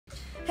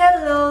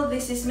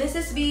this is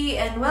Mrs. B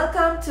and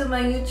welcome to my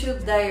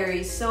YouTube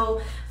diary.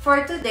 So,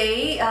 for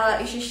today,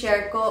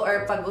 isi-share ko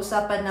or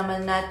pag-usapan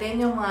naman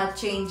natin yung mga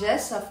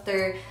changes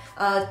after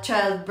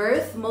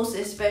childbirth, most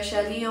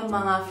especially yung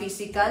mga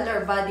physical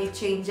or body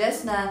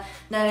changes na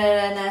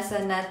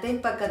nararanasan natin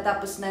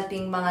pagkatapos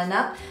nating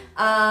manganak.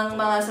 Ang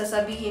mga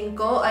sasabihin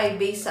ko ay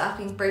based sa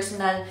aking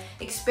personal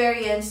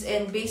experience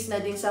and based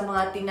na din sa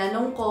mga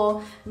tinanong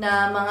ko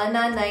na mga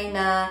nanay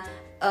na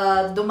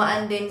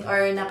dumaan din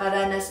or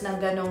nakaranas ng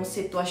ganong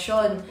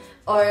sitwasyon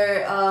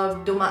or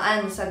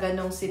dumaan sa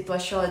ganong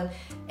sitwasyon.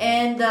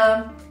 And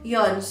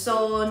yon,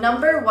 so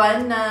number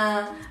one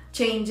na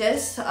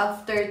changes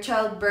after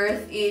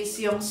childbirth is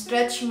yung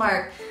stretch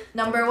mark.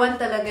 Number one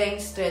talaga yung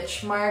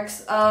stretch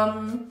marks.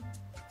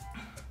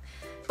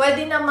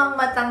 Pwede namang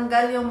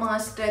matanggal yung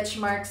mga stretch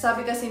marks.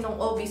 Sabi kasi nung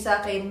OB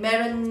sa akin,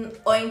 meron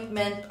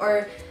ointment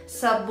or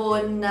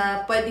sabon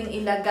na pwedeng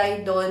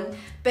ilagay doon,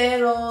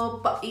 pero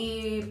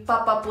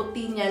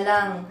ipapaputi niya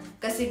lang.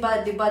 Kasi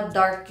di ba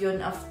dark yun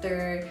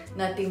after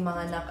nating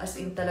manganak. As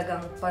in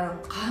talagang parang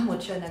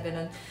kamot siya na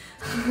ganun.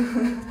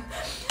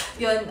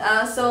 Yun,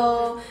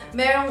 so,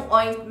 merong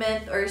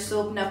ointment or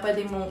soap na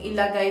pwede mong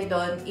ilagay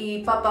doon.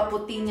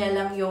 Ipapaputi niya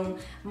lang yung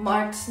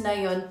marks na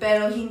yun,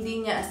 pero hindi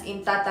niya as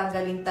in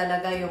tatanggalin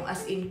talaga yung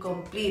as in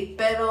complete.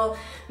 Pero,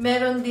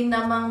 meron din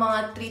namang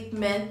mga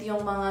treatment,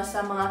 yung mga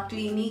sa mga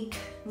clinic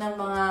ng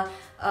mga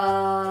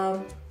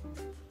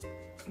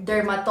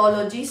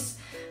dermatologist.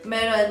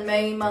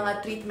 May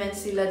mga treatment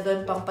sila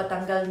doon pang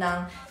patanggal ng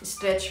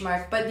stretch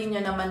mark. Pwede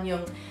nyo naman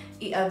yung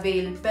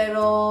i-avail.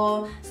 Pero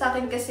sa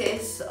akin kasi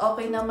is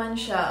okay naman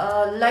siya.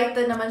 Light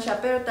na naman siya,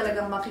 pero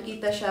talagang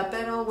makikita siya.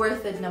 Pero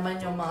worth it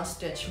naman yung mga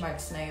stretch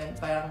marks na yun.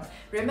 Parang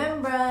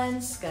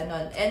remembrance,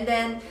 ganon. And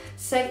then,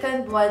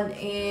 second one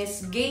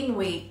is gain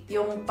weight.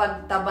 Yung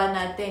pagtaba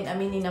natin.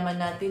 Aminin naman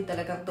natin,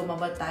 talagang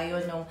tumaba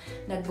tayo nung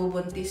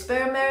nagbubuntis.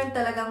 Pero meron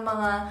talagang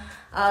mga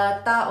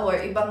tao or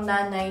ibang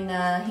nanay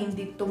na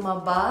hindi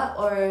tumaba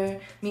or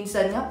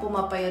minsan nga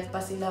pumapayat pa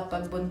sila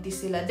pag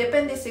buntis sila.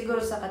 Depende siguro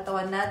sa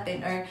katawan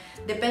natin or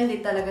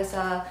depende talaga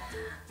sa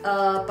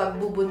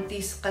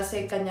pagbubuntis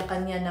kasi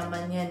kanya-kanya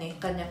naman yan eh.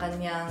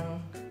 Kanya-kanyang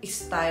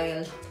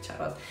style.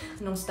 Charot.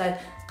 Nung style.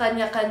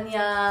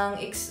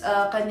 Kanya-kanyang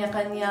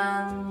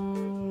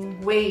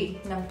way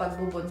ng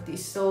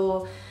pagbubuntis.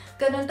 So,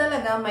 ganun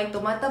talaga. May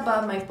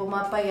tumataba, may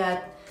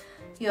pumapayat.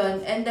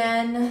 Yun. And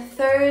then,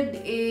 third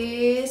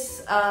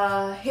is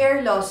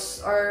hair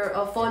loss or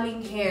falling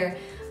hair.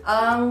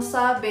 Ang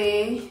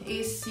sabi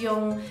is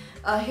yung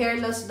hair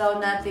loss daw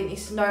natin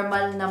is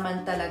normal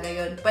naman talaga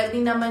yun.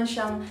 Pwede naman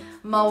siyang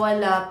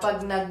mawala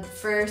pag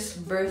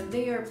nag-first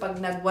birthday or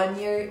pag nag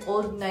 1 year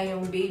old na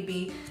yung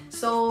baby.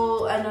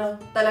 So,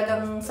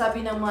 talagang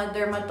sabi ng mga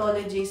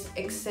dermatologists,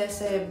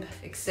 excessive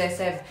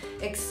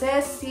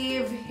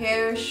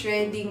hair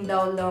shedding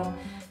daw lang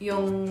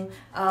yung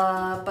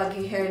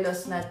pag-hair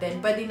loss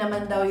natin. Pwede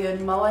naman daw yun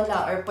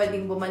mawala or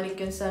pwedeng bumalik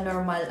yun sa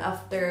normal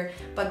after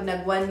pag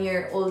nag 1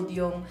 year old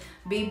yung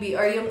baby.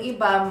 Or yung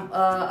iba,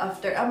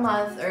 after a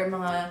month or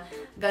mga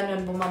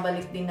ganun,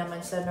 bumabalik din naman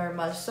sa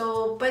normal.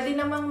 So, pwede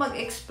namang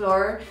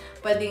mag-explore.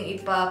 Pwedeng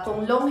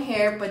kung long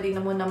hair, pwede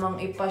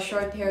namang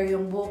ipa-short hair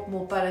yung buhok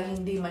mo para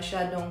hindi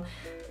masyadong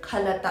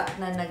halata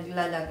na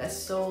naglalagas.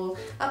 So,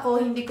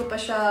 ako, hindi ko pa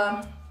siya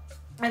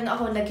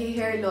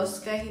nag-hair loss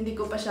kaya hindi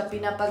ko pa siya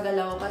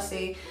pinapagalaw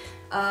kasi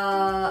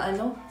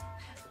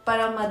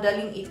para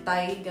madaling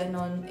itay,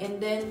 ganon. And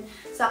then,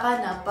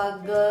 saka na, pag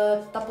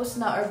tapos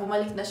na or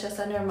bumalik na siya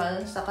sa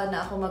normal, saka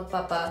na ako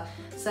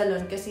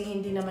magpapa-salon kasi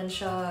hindi naman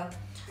siya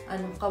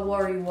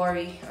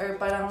ka-worry or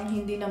parang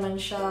hindi naman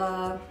siya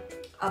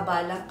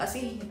abala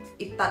kasi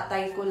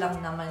itatay ko lang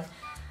naman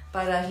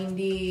para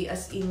hindi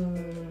as in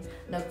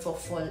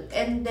nagfo-fall.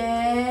 And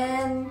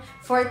then,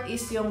 fourth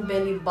is yung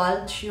belly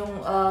bulge, yung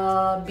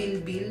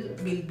bilbil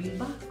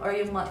ba? Or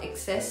yung mga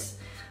excess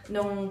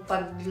nung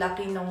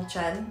paglaki ng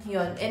tiyan.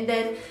 Yun. And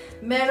then,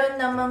 meron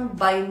namang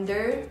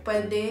binder.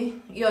 Pwede,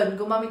 yun,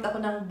 gumamit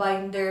ako ng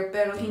binder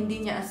pero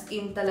hindi niya as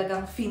in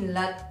talagang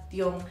finlat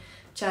yung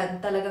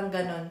tiyan. Talagang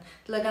ganon.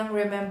 Talagang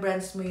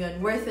remembrance mo yun.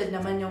 Worth it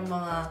naman yung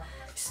mga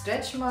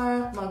stretch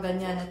mark, mga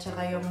ganyan, at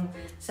saka yung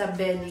sa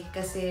belly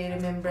kasi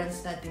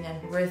remembrance natin yan,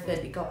 worth it.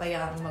 Ikaw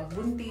kaya ang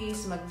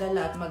magbuntis,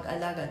 magdala at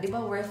mag-alaga, di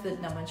ba worth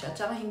it naman siya, at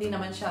saka hindi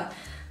naman siya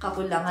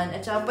kakulangan,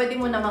 at saka pwede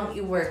mo namang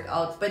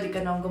i-workout, pwede ka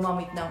namang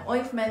gumamit ng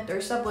ointment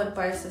or sabon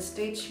para sa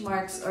stretch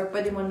marks, or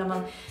pwede mo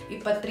namang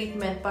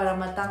ipa-treatment para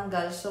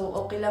matanggal. So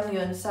okay lang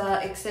yun.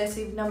 Sa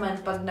excessive naman,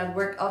 pag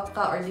nag-workout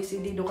ka or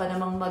desidido ka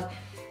namang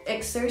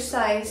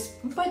mag-exercise,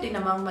 pwede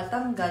namang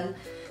matanggal.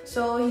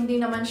 So, hindi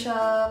naman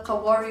siya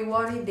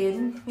ka-worry-worry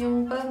din.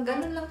 Yung parang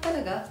ganun lang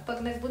talaga.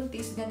 Pag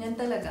nagbuntis, ganyan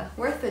talaga.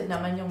 Worth it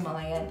naman yung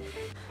mga yan.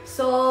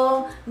 So,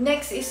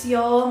 next is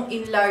yung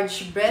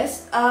enlarged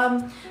breast.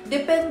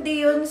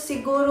 Depende yun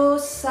siguro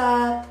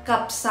sa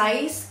cup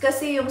size.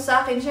 Kasi yung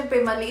sa akin,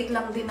 syempre maliit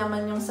lang din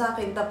naman yung sa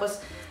akin.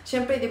 Tapos,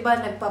 syempre, di ba,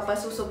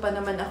 nagpapasuso pa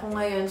naman ako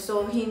ngayon.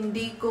 So,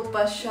 hindi ko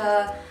pa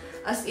siya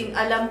as in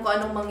alam ko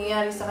anong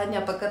mangyayari sa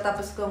kanya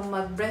pagkatapos kong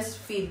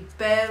mag-breastfeed.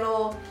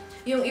 Pero,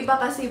 yung iba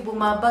kasi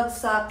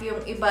bumabagsak,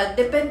 yung iba,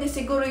 depende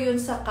siguro yun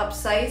sa cup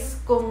size,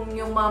 kung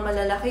yung mga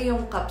malalaki,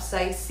 yung cup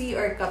size C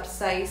or cup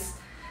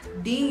size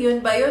D,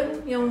 yun ba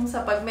yun? Yung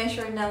sa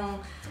pag-measure ng,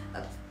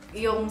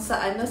 yung sa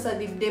ano, sa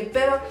dibdib.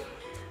 Pero,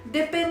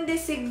 depende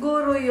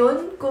siguro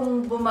yun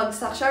kung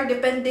bumagsak siya, or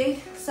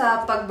depende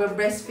sa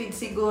pag-breastfeed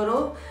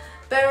siguro.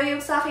 Pero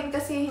yung sa akin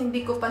kasi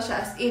hindi ko pa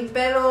siya as in.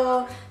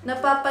 Pero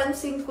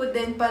napapansin ko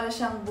din para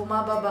siyang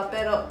bumababa.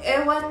 Pero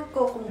ewan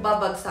ko kung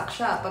babagsak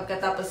siya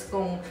pagkatapos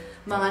kong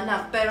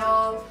manganak.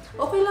 Pero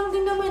okay lang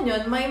din naman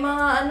yun. May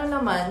mga ano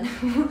naman,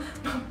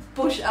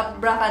 push up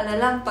bra ka na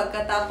lang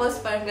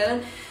pagkatapos, parang ganun.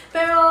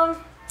 Pero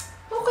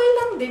okay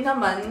lang din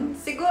naman.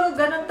 Siguro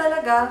ganun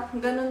talaga.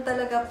 Ganun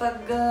talaga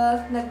pag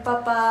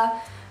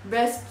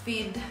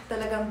nagpapa-breastfeed.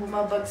 Talagang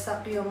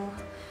bumabagsak yung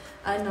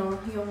ano,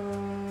 yung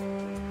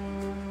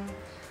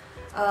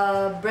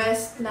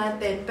breast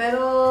natin.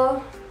 Pero,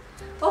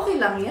 okay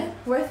lang yan.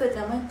 Worth it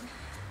naman.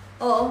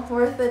 Oo,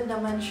 worth it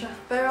naman siya.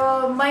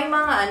 Pero, may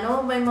mga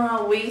ano, may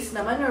mga ways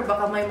naman or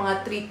baka may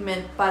mga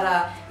treatment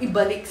para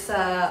ibalik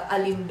sa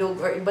alindog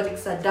or ibalik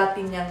sa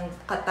dati niyang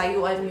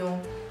katayuan yung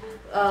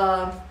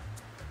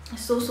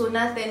suso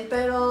natin.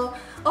 Pero,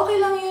 okay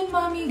lang yun,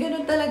 mami.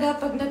 Ganun talaga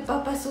pag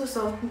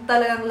nagpapasuso.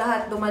 Talagang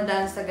lahat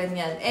dumadaan sa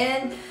ganyan.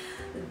 And,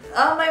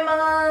 may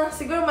mga,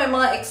 siguro may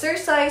mga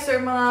exercise or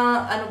mga,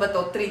 ano ba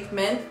to,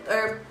 treatment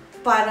or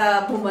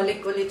para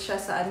bumalik ulit siya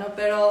sa ano.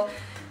 Pero,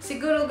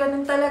 siguro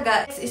ganun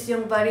talaga. This is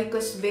yung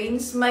varicose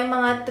veins. May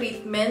mga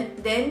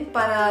treatment din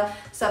para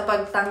sa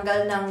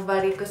pagtanggal ng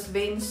varicose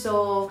veins.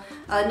 So,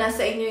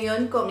 nasa inyo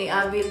yun kung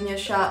i-avail nyo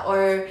siya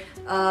or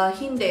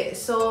hindi.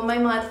 So, may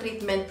mga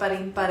treatment pa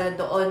rin para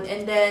doon.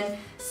 And then,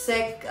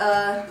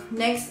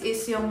 next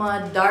is yung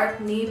mga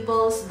dark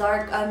nipples,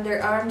 dark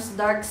underarms,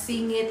 dark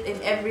singit,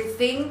 and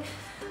everything.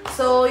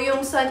 So,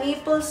 yung sa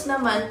nipples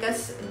naman,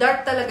 kasi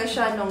dark talaga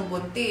siya nung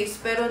buntis.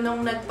 Pero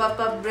nung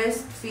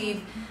nagpapa-breastfeed,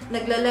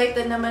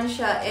 naglalighten naman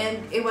siya.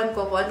 And ewan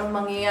ko kung anong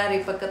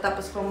mangyayari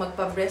pagkatapos kong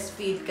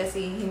magpa-breastfeed.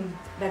 Kasi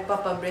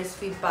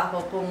nagpapa-breastfeed pa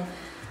ako kung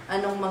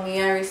anong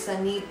mangyayari sa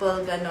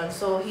nipple, ganon.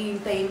 So,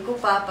 hihintayin ko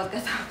pa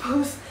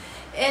pagkatapos.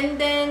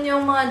 And then,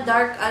 yung mga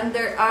dark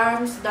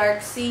underarms, dark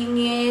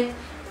singit,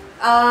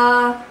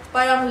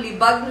 parang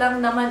libag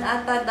lang naman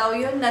ata daw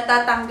yun,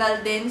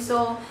 natatanggal din.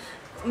 So,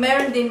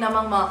 meron din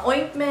namang mga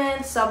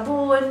ointment,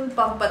 sabon,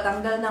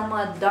 pampatanggal ng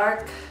mga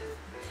dark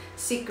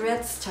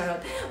secrets,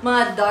 charot.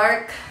 Mga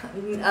dark,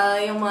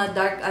 yung mga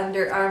dark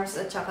underarms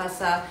at saka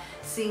sa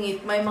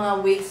singit. May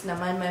mga ways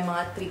naman, may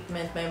mga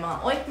treatment, may mga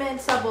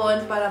ointment,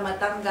 sabon para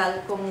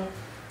matanggal kung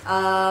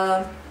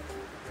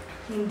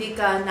hindi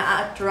ka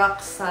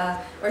na-attract sa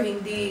or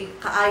hindi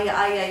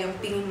kaaya-aya yung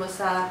tingin mo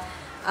sa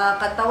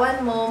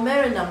katawan mo,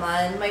 meron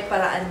naman, may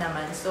paraan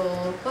naman. So,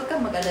 huwag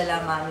kang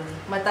mag-alala, mami.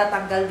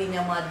 Matatanggal din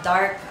yung mga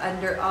dark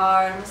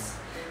underarms.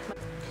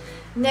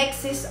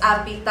 Next is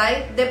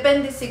appetite.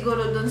 Depende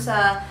siguro dun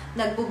sa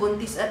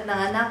nagbubuntis at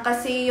nanganak.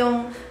 Kasi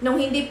nung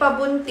hindi pa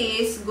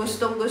buntis,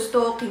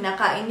 gustong-gusto,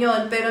 kinakain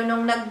yon. Pero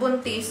nung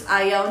nagbuntis,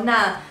 ayaw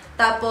na.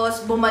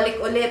 Tapos,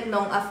 bumalik ulit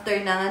nung after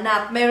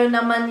nanganak. Meron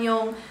naman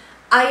yung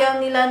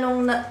ayaw nila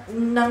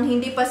nang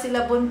hindi pa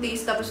sila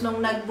buntis, tapos nung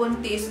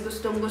nagbuntis,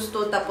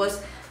 gustong-gusto,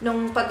 tapos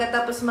nung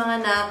pagkatapos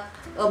manganak,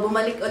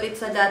 bumalik ulit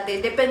sa dati.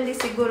 Depende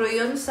siguro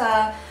yun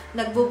sa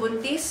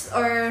nagbubuntis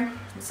or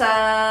sa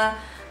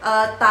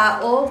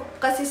tao.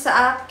 Kasi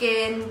sa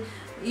akin,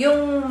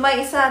 yung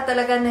may isa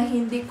talaga na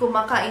hindi ko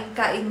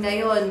makain-kain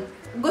ngayon,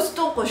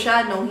 gusto ko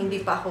siya nung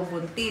hindi pa ako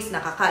buntis.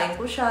 Nakakain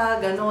ko siya,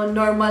 gano'n,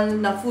 normal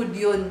na food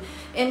yun.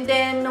 And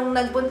then, nung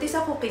nagbuntis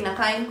ako,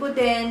 kinakain ko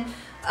din.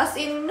 As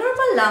in,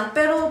 normal lang.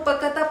 Pero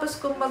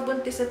pagkatapos kong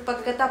magbuntis at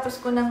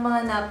pagkatapos ko ng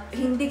mga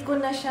hindi ko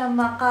na siya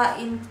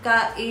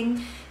makain-kain.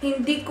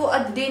 Hindi ko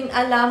din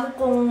alam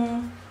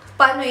kung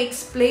paano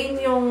explain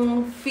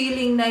yung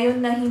feeling na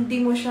yun na hindi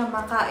mo siya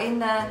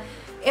makain na,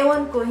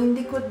 ewan ko,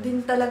 hindi ko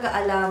din talaga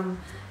alam.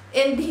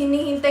 And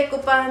hinihintay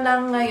ko pa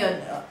lang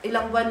ngayon,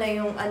 ilang buwan na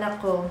yung anak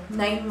ko,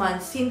 9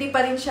 months, hindi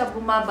pa rin siya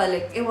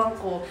bumabalik, ewan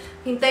ko.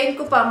 Hintayin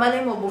ko pa,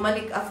 malay mo,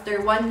 bumalik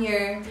after 1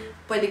 year,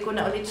 pwede ko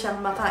na ulit siyang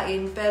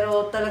makain.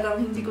 Pero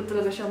talagang hindi ko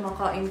talaga siya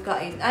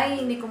makain-kain.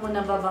 Ay, hindi ko muna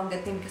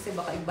babanggatin kasi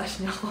baka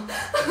i-bash niya ako.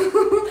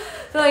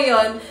 So,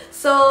 yun.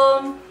 So,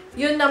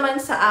 yun naman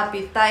sa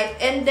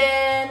appetite. And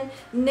then,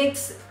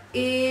 next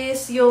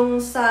is yung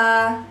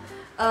sa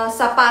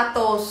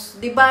sapatos.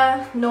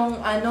 Diba, nung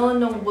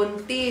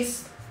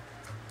buntis,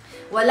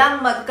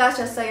 walang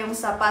magkasya sa yung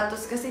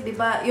sapatos kasi 'di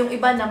ba, yung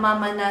iba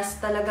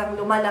namamanas, talagang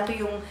lumalaki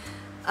yung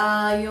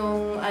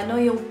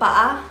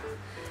paa.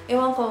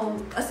 Ewan ko,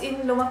 as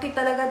in lumaki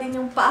talaga din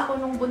yung paa ko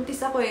nung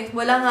buntis ako eh.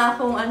 Wala nga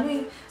akong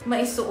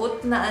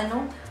maisuot na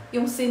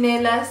yung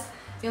tsinelas.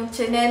 Yung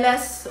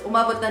tsinelas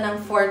umabot na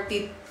ng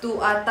 42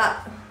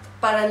 ata.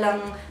 Para lang,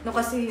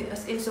 kasi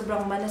as in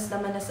sobrang manas na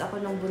manas ako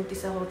nung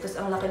buntis ako. Tapos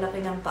ang laki-laki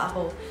ng paa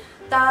ko.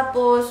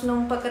 Tapos,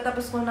 nung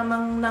pagkatapos ko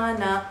namang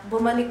nanganak,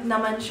 bumalik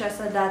naman siya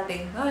sa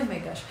dati. Oh my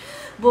gosh.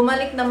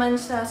 Bumalik naman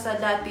siya sa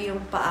dati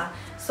yung paa.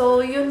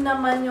 So, yun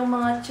naman yung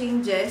mga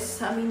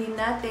changes. Aminin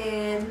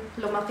natin,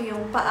 lumaki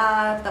yung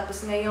paa,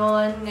 tapos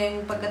ngayon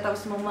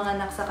pagkatapos mong mga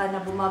anak, saka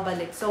na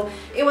bumabalik. So,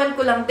 iwan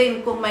ko lang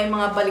din kung may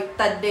mga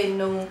baliktad din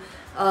nung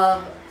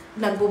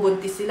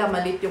nagbubuntis sila,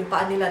 maliit yung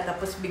paa nila,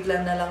 tapos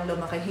bigla na lang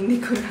lumaki.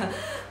 Hindi ko na.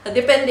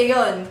 Depende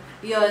yon.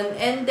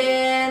 And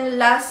then,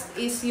 last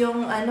is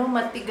yung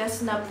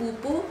matigas na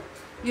pupu.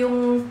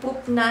 Yung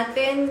poop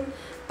natin,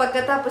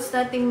 pagkatapos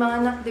nating mga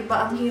anak, di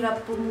ba, ang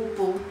hirap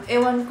pumupo.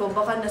 Ewan ko,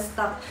 baka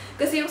na-stuck.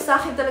 Kasi yung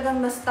sa akin talagang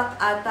na-stuck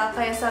ata.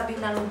 Kaya sabi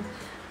ng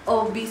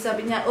OB,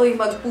 sabi niya, uy,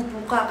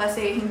 magpupo ka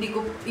kasi hindi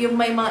ko, yung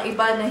may mga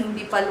iba na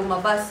hindi pa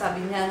lumabas,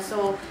 sabi niya.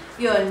 So,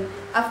 yun.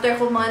 After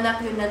ko mga anak,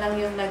 yun na lang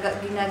yung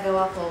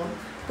ginagawa ko.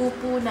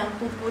 Pupo na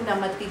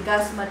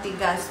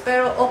matigas.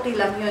 Pero okay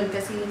lang yun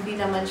kasi hindi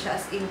naman siya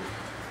as in,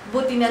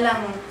 buti na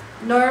lang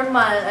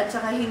normal at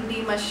saka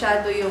hindi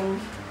masyado yung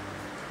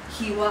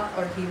hiwa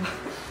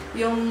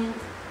yung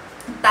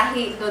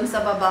tahi doon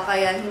sa baba,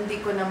 kaya hindi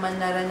ko naman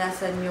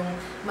naranasan yung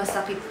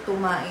masakit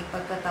tumai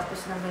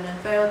pagkatapos ng ganun.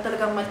 Pero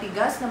talagang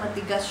matigas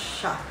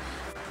siya.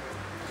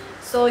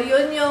 So,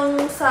 yun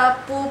yung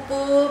sa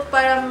pupu,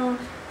 parang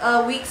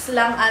weeks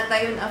lang ata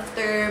yun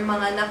after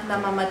mga anak na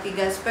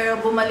mamatigas. Pero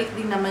bumalik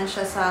din naman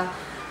siya sa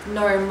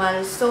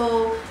normal.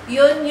 So,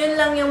 yun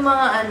lang yung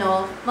mga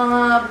mga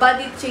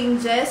body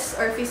changes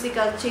or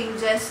physical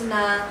changes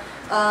na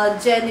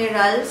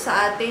general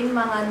sa atin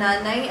mga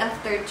nanay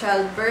after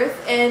childbirth.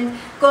 And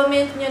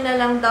comment nyo na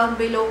lang down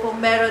below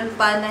kung meron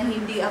pa na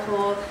hindi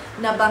ako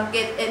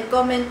nabanggit. And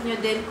comment nyo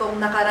din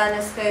kung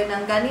nakaranas kayo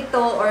ng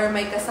ganito or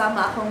may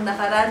kasama akong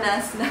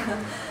nakaranas na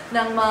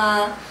ng mga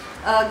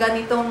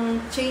ganitong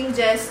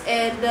changes.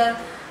 And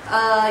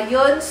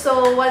yun.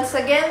 So, once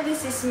again,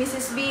 this is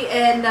Mrs. B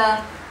and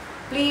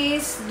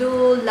please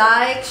do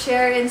like,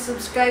 share, and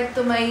subscribe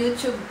to my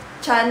YouTube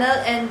channel,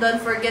 and don't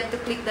forget to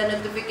click the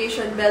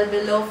notification bell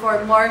below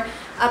for more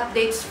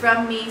updates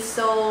from me.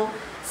 So,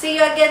 see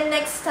you again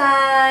next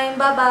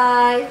time.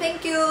 Bye-bye.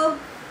 Thank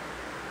you.